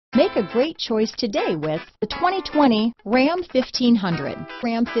Make a great choice today with the 2020 Ram 1500.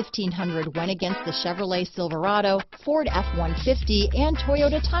 Ram 1500 went against the Chevrolet Silverado, Ford F-150, and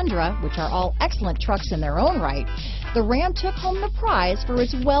Toyota Tundra, which are all excellent trucks in their own right. The Ram took home the prize for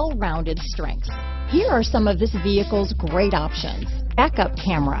its well-rounded strengths. Here are some of this vehicle's great options: backup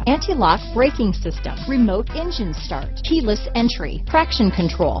camera, anti-lock braking system, remote engine start, keyless entry, traction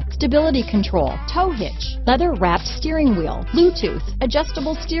control, stability control, tow hitch, leather-wrapped steering wheel, Bluetooth,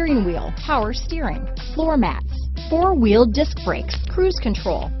 adjustable steering wheel, power steering, floor mats, four-wheel disc brakes, cruise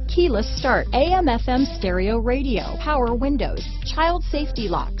control, keyless start, AM/FM stereo radio, power windows, child safety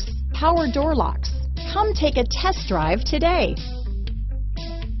locks, power door locks. Come take a test drive today.